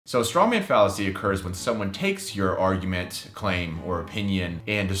So strawman fallacy occurs when someone takes your argument, claim, or opinion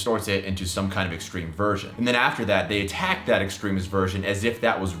and distorts it into some kind of extreme version. And then after that, they attack that extremist version as if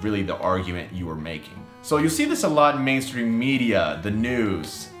that was really the argument you were making. So you'll see this a lot in mainstream media, the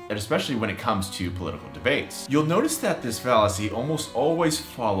news, and especially when it comes to political debates. You'll notice that this fallacy almost always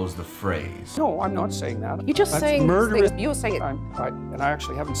follows the phrase. No, I'm not saying that. You're just saying murderous. You're saying it. And I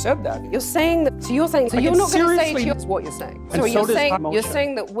actually haven't said that. You're saying that. So you're saying. So you're not going to say it's what you're saying. And So so you're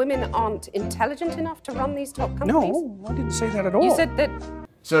saying that women aren't intelligent enough to run these top companies. No, I didn't say that at all. You said that.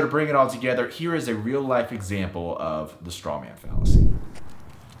 So to bring it all together, here is a real life example of the strawman fallacy.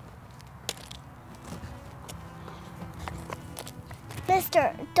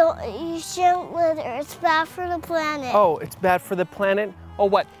 Mister, you shouldn't litter. It's bad for the planet. Oh, it's bad for the planet? Oh,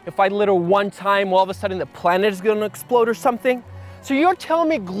 what? If I litter one time, all of a sudden the planet is gonna explode or something? So you're telling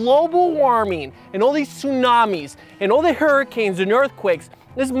me global warming and all these tsunamis and all the hurricanes and earthquakes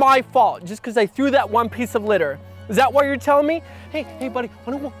is my fault just because I threw that one piece of litter? Is that what you're telling me? Hey buddy,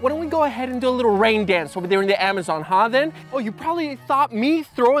 why don't we go ahead and do a little rain dance over there in the Amazon, huh then? Oh, you probably thought me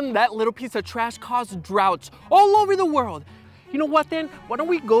throwing that little piece of trash caused droughts all over the world. You know what then? Why don't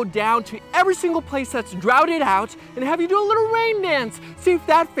we go down to every single place that's droughted out and have you do a little rain dance? See if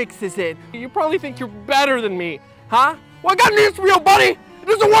that fixes it. You probably think you're better than me, huh? Well, I got news for you, buddy. It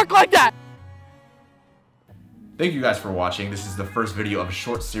doesn't work like that. Thank you guys for watching. This is the first video of a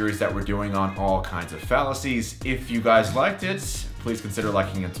short series that we're doing on all kinds of fallacies. If you guys liked it, please consider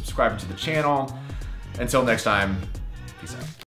liking and subscribing to the channel. Until next time, peace out.